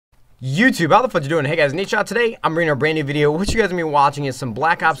YouTube, how the fuck you doing? Hey guys, Nadeshot. Today I'm bringing a brand new video. What you guys are going to be watching is some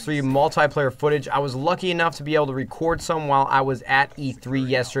Black Ops 3 multiplayer footage. I was lucky enough to be able to record some while I was at E3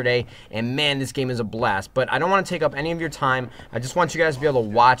 yesterday, and man, this game is a blast. But I don't want to take up any of your time. I just want you guys to be able to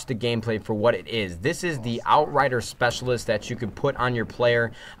watch the gameplay for what it is. This is the Outrider specialist that you could put on your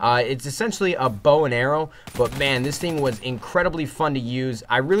player. It's essentially a bow and arrow, but man, this thing was incredibly fun to use.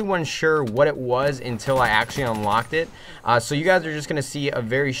 I really wasn't sure what it was until I actually unlocked it. So you guys are just going to see a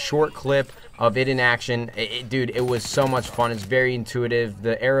very short clip of it in action. Dude, it was so much fun. It's very intuitive.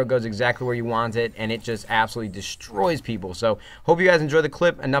 The arrow goes exactly where you want it, and it just absolutely destroys people. So hope you guys enjoy the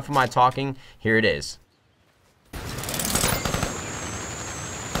clip. Enough of my talking. Here it is.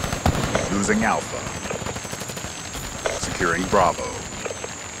 Losing Alpha. Securing Bravo.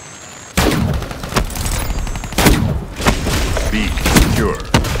 B secure.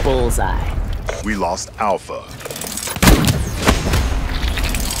 Bullseye. We lost Alpha.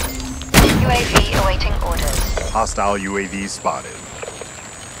 UAV awaiting orders. Hostile UAV spotted.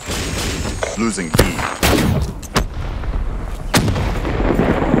 Losing B.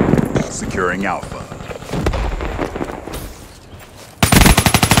 Securing Alpha.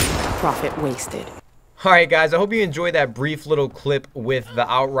 Profit wasted. Alright guys, I hope you enjoyed that brief little clip with the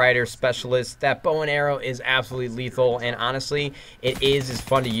Outrider specialist. That bow and arrow is absolutely lethal, and honestly, it is as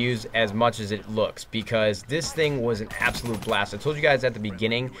fun to use as much as it looks, because this thing was an absolute blast. I told you guys at the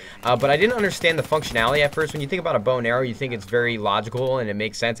beginning, but I didn't understand the functionality at first. When you think about a bow and arrow, you think it's very logical and it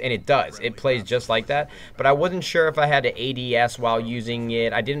makes sense, and it does. It plays just like that, but I wasn't sure if I had to ADS while using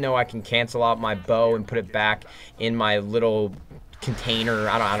it. I didn't know I can cancel out my bow and put it back in my little container.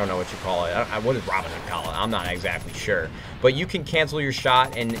 I don't know what you call it. What does Robinson call it? I'm not exactly sure. But you can cancel your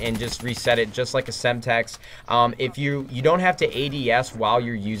shot and just reset it just like a Semtex. If you don't have to ADS while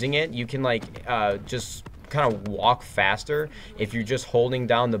you're using it, you can like just kind of walk faster if you're just holding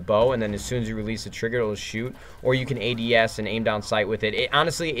down the bow, and then as soon as you release the trigger it'll shoot, or you can ADS and aim down sight with it.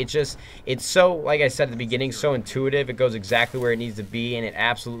 Honestly, it's so, like I said at the beginning, so intuitive. It goes exactly where it needs to be, and it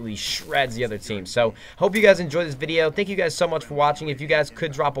absolutely shreds the other team. So hope you guys enjoyed this video. Thank you guys so much for watching. If you guys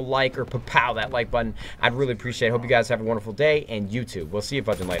could drop a like or pow that like button, I'd really appreciate it. Hope you guys have a wonderful day, and YouTube, we'll see you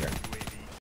fudging later.